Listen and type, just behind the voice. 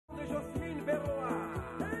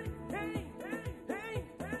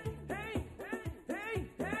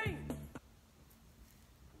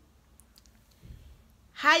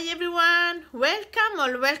Hi everyone, welcome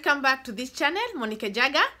or welcome back to this channel, Monica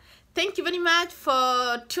Jaga. Thank you very much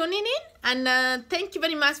for tuning in and thank you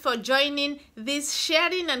very much for joining this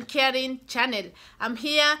sharing and caring channel. I'm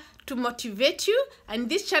here to motivate you, and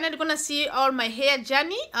this channel you're gonna see all my hair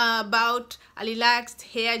journey about a relaxed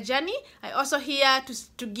hair journey. I also here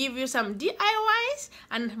to give you some DIYs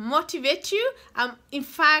and motivate you. I'm in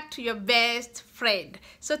fact your best friend.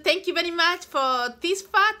 So thank you very much for this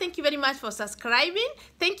far. Thank you very much for subscribing.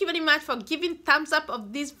 Thank you very much for giving thumbs up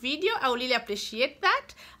of this video. I will really appreciate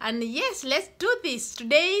that. And yes, let's do this.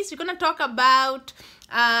 Today we're gonna talk about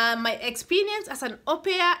my experience as an au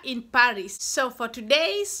pair in Paris. So for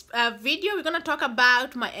today's video, we're gonna talk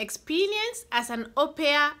about my experience as an au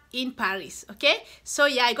pair in Paris. Okay, so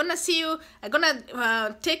yeah, I'm gonna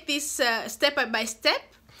take this step by step.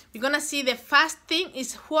 We're gonna see the first thing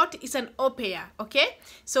is what is an au pair. Okay,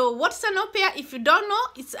 so what's an au pair? If you don't know,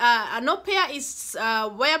 it's an au pair is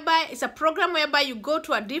whereby it's a program whereby you go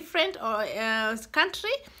to a different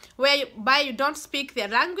country whereby you don't speak their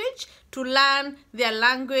language to learn their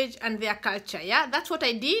language and their culture. Yeah, that's what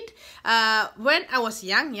I did when I was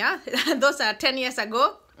young. Yeah, those are 10 years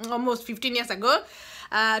ago, almost 15 years ago,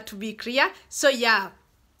 to be clear. So yeah,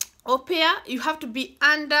 au pair, you have to be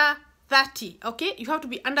under 30. Okay, you have to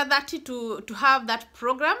be under 30 to have that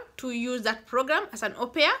program, to use that program as an au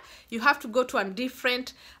pair. You have to go to a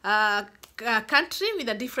different country with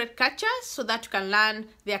a different culture so that you can learn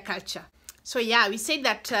their culture. So yeah, we say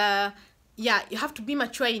that yeah, you have to be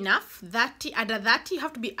mature enough. Under 30, you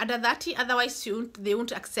have to be under 30. Otherwise, they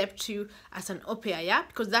won't accept you as an au pair. Yeah,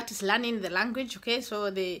 because that is learning the language. Okay,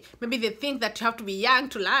 so maybe they think that you have to be young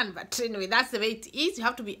to learn, but anyway, that's the way it is. You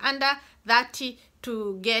have to be under 30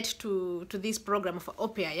 to get to this program of au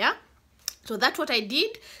pair. Yeah. So that's what I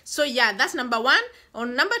did. So yeah, that's number one.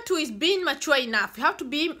 On number two is being mature enough. You have to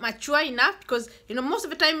be mature enough because most of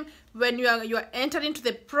the time when you are entering to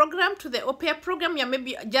the program, to the au pair program, you're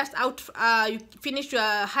maybe just out. You finished your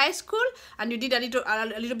high school and you did a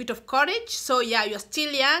little bit of college. So yeah, you're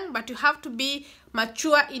still young, but you have to be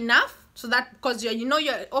mature enough so that because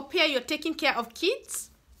you're au pair, you're taking care of kids.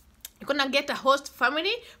 You're gonna get a host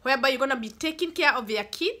family whereby you're gonna be taking care of their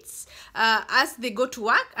kids as they go to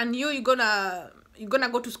work, and you're gonna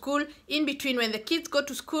go to school. In between, when the kids go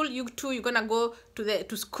to school, you're gonna go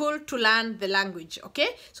to school to learn the language.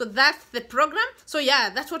 Okay, so that's the program. So yeah,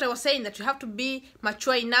 that's what I was saying, that you have to be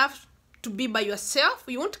mature enough to be by yourself.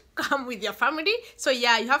 You won't come with your family. So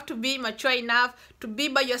yeah, you have to be mature enough to be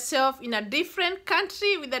by yourself in a different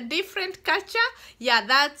country with a different culture. Yeah,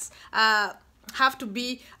 that's have to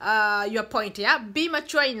be your point. Yeah, be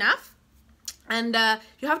mature enough, and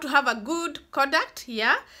you have to have a good conduct.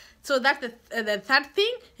 Yeah, so that's the third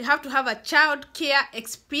thing. You have to have a child care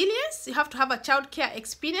experience. You have to have a child care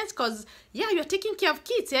experience because yeah, you're taking care of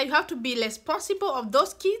kids. Yeah, you have to be responsible of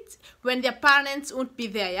those kids when their parents won't be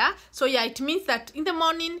there. Yeah, so yeah, it means that in the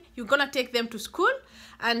morning you're gonna take them to school,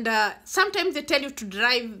 and sometimes they tell you to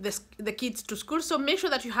drive the kids to school. So make sure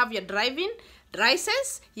that you have your driving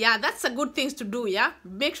license. Yeah, that's a good thing to do. Yeah,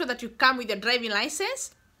 make sure that you come with your driving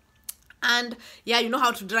license, and yeah, you know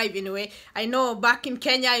how to drive anyway. I know back in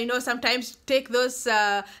Kenya, sometimes you take those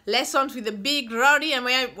lessons with a big lorry, and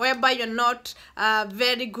whereby you're not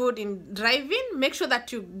very good in driving. Make sure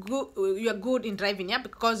that you're good in driving. Yeah,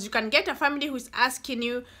 because you can get a family who is asking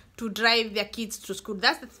you to drive their kids to school.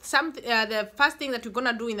 That's the first thing that you're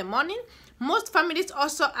gonna do in the morning. Most families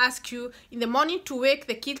also ask you in the morning to wake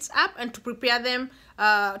the kids up and to prepare them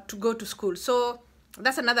to go to school. So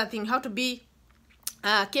that's another thing, how to be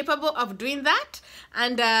capable of doing that.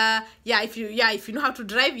 And yeah, if you know how to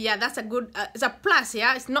drive, yeah, that's a good it's a plus.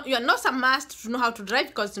 Yeah, you're not a must to know how to drive,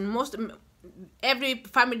 because every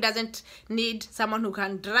family doesn't need someone who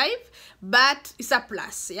can drive, but it's a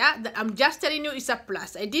plus. Yeah, I'm just telling you, it's a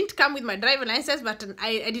plus. I didn't come with my driving license, but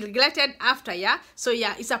I regretted after. Yeah, so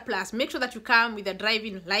yeah, it's a plus. Make sure that you come with a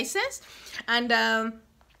driving license, and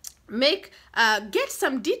get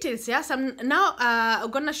some details. Yeah, I'm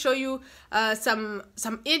gonna show you some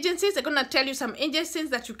agencies. I'm gonna tell you some agencies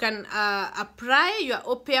that you can apply your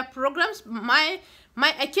au pair programs.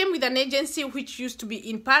 I came with an agency which used to be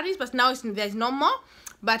in Paris, but now there's no more.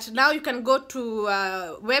 But now you can go to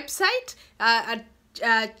website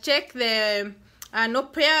check the au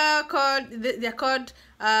pair code. They're called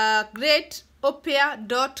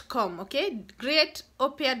greataupair.com. Okay,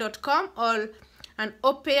 greataupair.com or and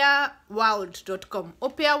aupairworld.com.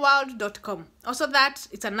 aupairworld.com. Also, that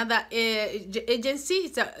it's another agency.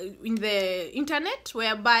 It's in the internet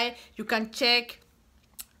whereby you can check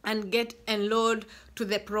and get enrolled to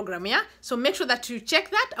the program. Yeah, so make sure that you check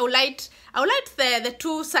that. I'll light the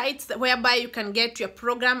two sites whereby you can get your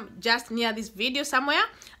program just near this video somewhere,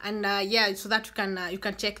 and yeah, so that you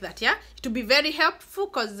can check that. Yeah, it will be very helpful,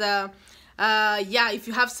 because yeah, if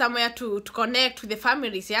you have somewhere to connect with the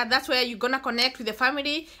families, yeah, that's where you're gonna connect with the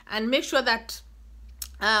family, and make sure that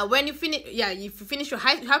when you finish, yeah, if you finish you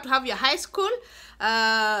have to have your high school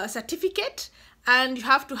certificate, and you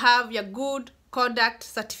have to have your good conduct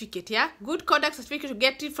certificate. Yeah, good conduct certificate, you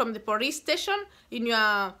get it from the police station in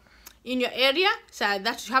your area. So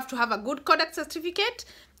that you have to have a good conduct certificate,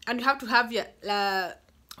 and you have to have your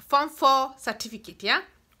Form 4 certificate. Yeah,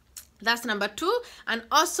 that's number 2. And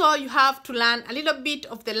also you have to learn a little bit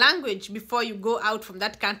of the language before you go out from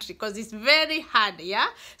that country, because it's very hard. Yeah,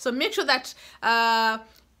 so make sure that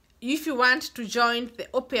if you want to join the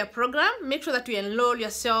au pair program, make sure that you enroll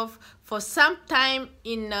yourself for some time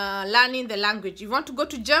in learning the language. If you want to go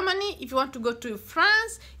to Germany, if you want to go to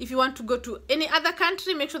France, if you want to go to any other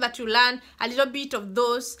country, make sure that you learn a little bit of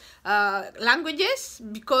those languages,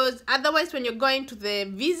 because otherwise when you're going to the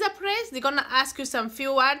visa press, they're gonna ask you some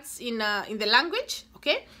few words in the language.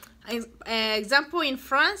 Okay, example, in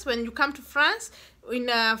France, when you come to France, in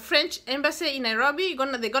French embassy in Nairobi,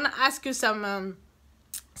 they're gonna ask you some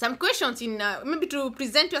questions in maybe to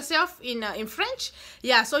present yourself in French.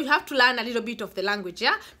 Yeah, so you have to learn a little bit of the language.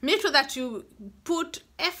 Yeah, make sure that you put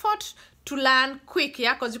effort to learn quick.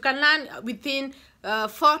 Yeah, because you can learn within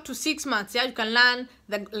 4 to 6 months. Yeah, you can learn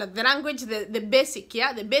the language, the basic.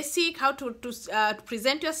 Yeah, the basic, how to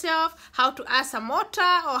present yourself, how to ask some water,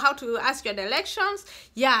 or how to ask your directions.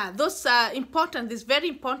 Yeah, those are important. It's very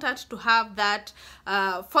important to have that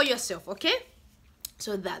for yourself. Okay,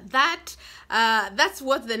 so that's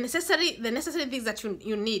what the necessary things that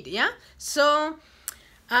you need. Yeah, so,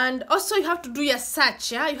 and also you have to do your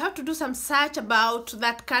search. Yeah, you have to do some search about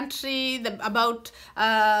that country, about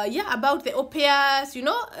the au pairs, you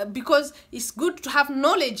know, because it's good to have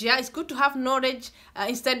knowledge. Yeah, it's good to have knowledge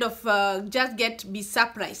instead of just be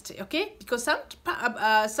surprised. Okay, because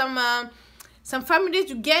some families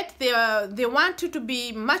you get, they want you to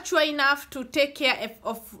be mature enough to take care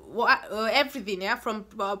of everything. Yeah, from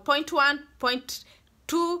point 1, point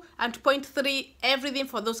 2, and to point 3, everything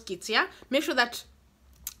for those kids. Yeah, make sure that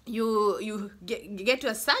you get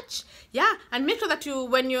your search. Yeah, and make sure that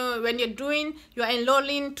when you're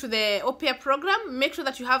enrolling to the au pair program, make sure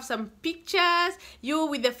that you have some pictures, you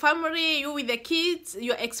with the family, you with the kids,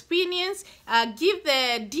 your experience. Give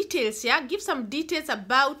the details. Yeah, give some details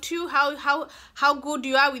about you, how good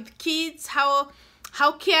you are with kids, how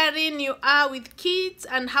caring you are with kids,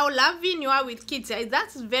 and how loving you are with kids. Yeah,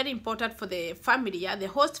 that's very important for the family. Yeah, the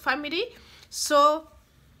host family. So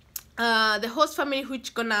the host family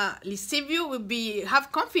which gonna receive you will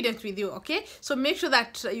have confidence with you. Okay, so make sure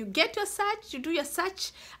that you get your search, you do your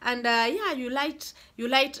search, and yeah, you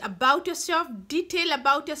write about yourself, detail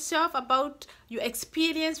about yourself, about your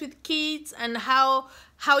experience with kids, and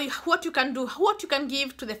what you can do, what you can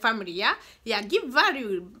give to the family. Yeah, give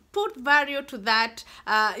value, put value to that.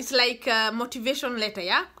 It's like a motivation letter.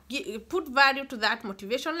 Yeah, put value to that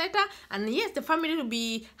motivation letter, and yes, the family will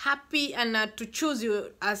be happy and to choose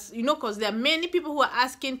you, as you know, because there are many people who are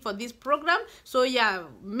asking for this program. So yeah,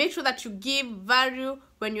 make sure that you give value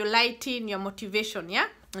when you're writing your motivation. Yeah,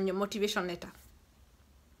 and your motivation letter.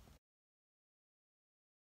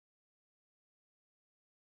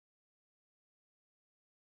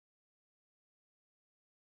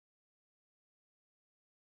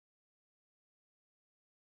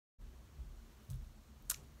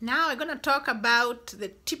 Now we're going to talk about the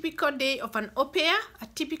typical day of an au pair. A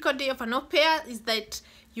typical day of an au pair is that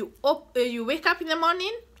you wake up in the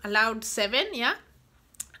morning around 7, yeah,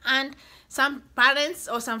 and some parents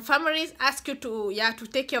or some families ask you to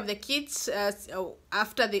take care of the kids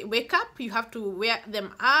after they wake up. You have to wake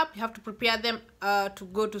them up, you have to prepare them to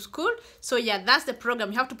go to school. So yeah, that's the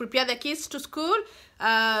program. You have to prepare the kids to school,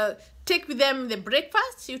 take with them the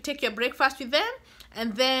breakfast. You take your breakfast with them,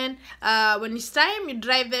 and then when it's time, you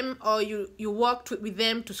drive them, or you walk with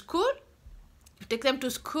them to school. You take them to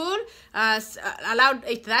school around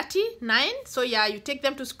 8:30, 9. So yeah, you take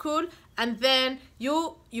them to school, and then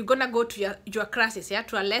you're gonna go to your classes, yeah,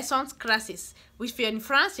 to your lessons classes. If you're in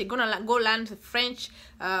France, you're gonna go learn French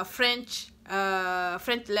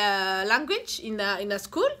language in a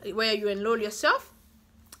school where you enroll yourself.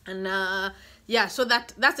 And yeah, so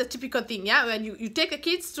that's a typical thing. Yeah, when you take the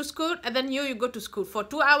kids to school, and then you go to school for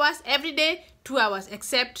 2 hours every day, 2 hours,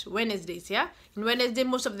 except Wednesdays. Yeah, in Wednesday,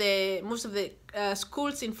 most of the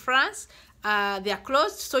schools in France they are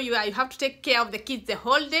closed, so you have to take care of the kids the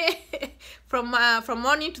whole day from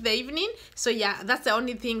morning to the evening. So yeah, that's the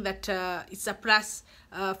only thing that it's a plus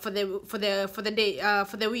for the day,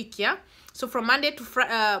 for the week. Yeah, so from Monday to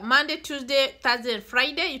Monday, Tuesday, Thursday and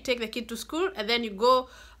Friday you take the kid to school, and then you go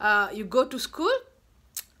to school.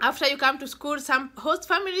 After you come to school, some host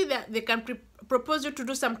family they can propose you to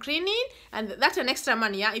do some cleaning, and that's an extra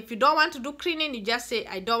money. Yeah, if you don't want to do cleaning, you just say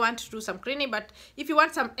I don't want to do some cleaning. But if you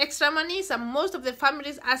want some extra money, most of the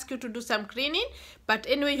families ask you to do some cleaning. But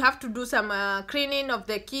anyway, you have to do some cleaning of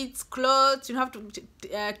the kids' clothes. You have to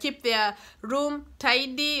keep their room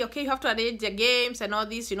tidy. Okay, you have to arrange their games and all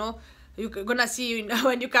this. You know, you're gonna see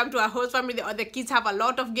when you come to a host family, the kids have a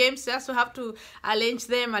lot of games. Yeah, so you have to arrange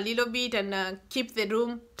them a little bit and keep the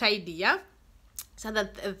room tidy. Yeah, so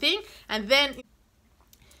that's the thing. And then,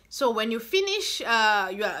 so when you finish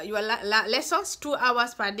your lessons, 2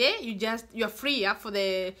 hours per day, you're free. Yeah,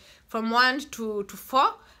 from 1 to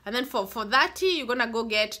 4, and then for 30 you're gonna go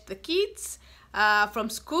get the kids from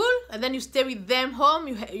school, and then you stay with them home.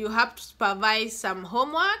 You have to supervise some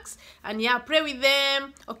homeworks, and yeah, pray with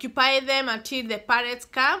them, occupy them until the parents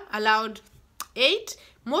come, allowed 8.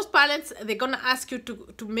 Most parents, they're gonna ask you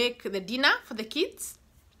to make the dinner for the kids.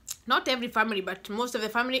 Not every family, but most of the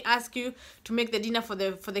family ask you to make the dinner for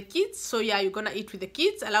the kids. So yeah, you're gonna eat with the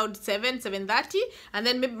kids, allowed 7:30, and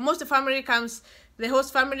then maybe most of the family comes, the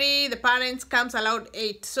host family, the parents comes, allowed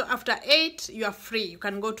 8. So after 8 you are free. You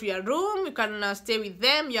can go to your room, you can stay with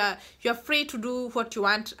them. You're free to do what you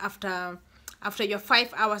want after your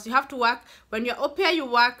 5 hours. You have to work, when you're au pair, you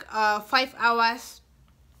work 5 hours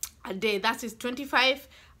a day. That is 25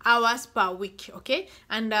 hours per week. Okay,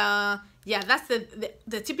 and yeah, that's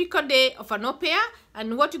the typical day of an au pair.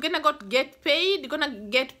 And what you're gonna get paid, you're gonna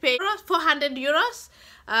get paid 400 euros.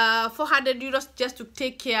 400 euros just to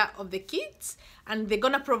take care of the kids, and they're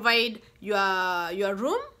gonna provide your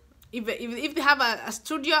room. If they have a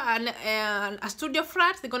studio and a studio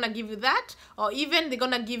flat, they're gonna give you that, or even they're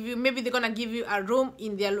gonna give you a room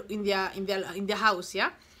in their house.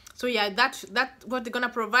 Yeah, so yeah, that's what they're gonna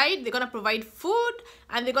provide. They're gonna provide food,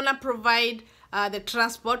 and they're gonna provide the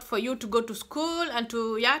transport for you to go to school and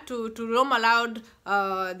to roam around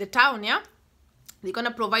the town. Yeah, they're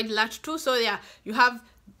gonna provide lunch too. So yeah, you have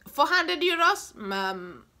 400 euros.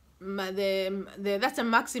 That's the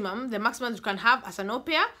maximum you can have as an au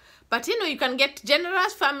pair. But you know, you can get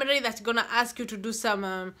generous family that's gonna ask you to do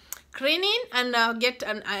some cleaning and get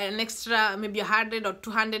an extra, maybe 100 or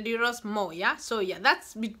 200 euros more. Yeah, so yeah,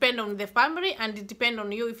 that's depend on the family, and it depend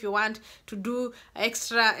on you if you want to do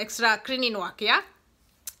extra cleaning work. Yeah,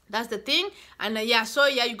 that's the thing. And yeah, so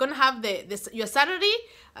yeah, you're gonna have your salary.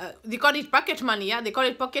 They call it pocket money. Yeah, they call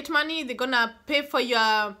it pocket money. They're gonna pay for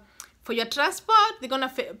your transport. They're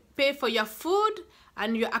gonna pay for your food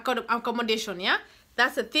and your accommodation. Yeah,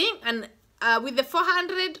 that's the thing. And with the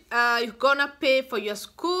 400, you're gonna pay for your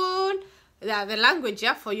school, the language.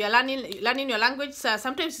 Yeah, for your learning your language.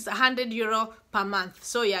 Sometimes it's 100 euro per month.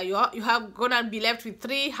 So yeah, you have gonna be left with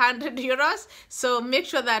 300 euros. So make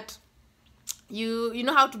sure that you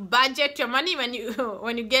know how to budget your money when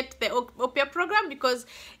you get the au pair program, because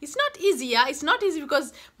it's not easy. Yeah, it's not easy,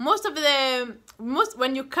 because most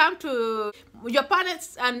when you come to your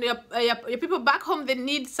parents and your people back home, they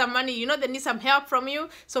need some money. You know, they need some help from you.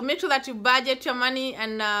 So make sure that you budget your money,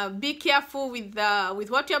 and be careful with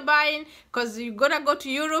what you're buying, because you're gonna go to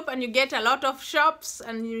Europe and you get a lot of shops,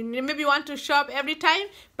 and you maybe want to shop every time.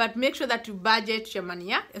 But make sure that you budget your money.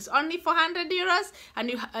 Yeah, it's only 400 euros,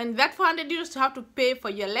 and that 400 euros you have to pay for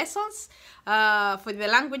your lessons, for the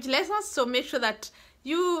language lessons. So make sure that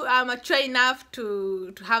you are mature enough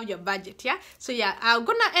to have your budget. Yeah, so yeah, I'm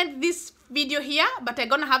gonna end this video here, but I'm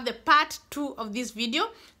gonna have the part 2 of this video.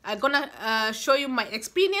 I'm gonna show you my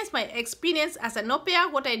experience as an au pair,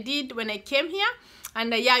 what I did when I came here.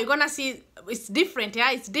 And yeah, you're gonna see it's different.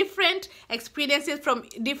 Yeah, it's different experiences from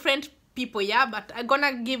different people. Yeah, but I'm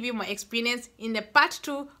gonna give you my experience in the part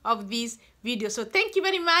 2 of this video. So thank you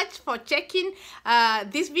very much for checking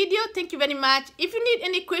this video. Thank you very much. If you need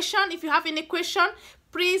any question, if you have any question,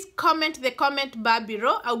 please comment the comment bar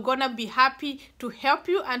below. I'm gonna be happy to help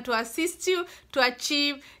you and to assist you to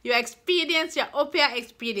achieve your experience, your au pair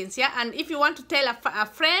experience. Yeah, and if you want to tell a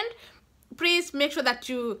friend, please make sure that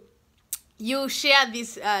you share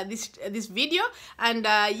this video. And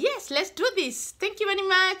yes, let's do this. Thank you very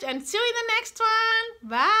much, and see you in the next one.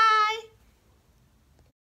 Bye.